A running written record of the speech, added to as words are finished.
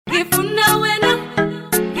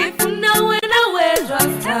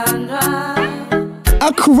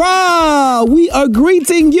Accra, we are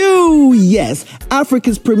greeting you. Yes,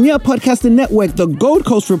 Africa's premier podcasting network, the Gold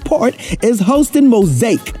Coast Report, is hosting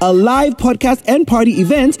Mosaic, a live podcast and party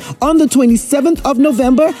event on the 27th of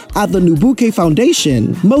November at the Nubuke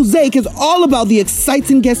Foundation. Mosaic is all about the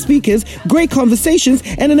exciting guest speakers, great conversations,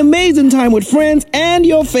 and an amazing time with friends and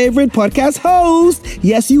your favorite podcast host.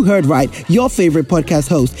 Yes, you heard right, your favorite podcast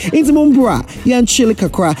host. Intimumbra, yan chili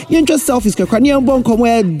kakra, yan just selfies kakra, yan bon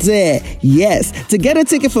komwe de. Yes, to get a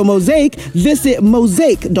ticket for Mosaic, visit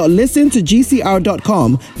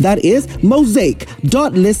mosaic.listenToGCR.com. That is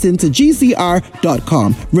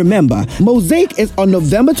mosaic.listenToGCR.com. Remember, Mosaic is on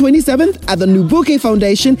November 27th at the Nubuke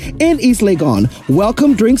Foundation in East Legon.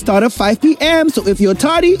 Welcome drinks start at 5 p.m. So if you're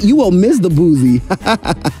tardy, you will miss the boozy.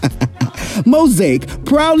 Mosaic,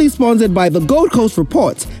 proudly sponsored by the Gold Coast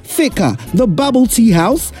Reports, Fika, The Bubble Tea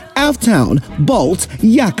House, Alftown, Bolt,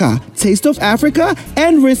 Yaka, Taste of Africa,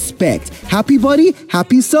 and Respect. Happy body,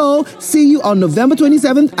 happy soul. See you on November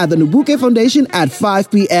 27th at the Nubuke Foundation at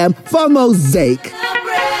 5 p.m. for Mosaic.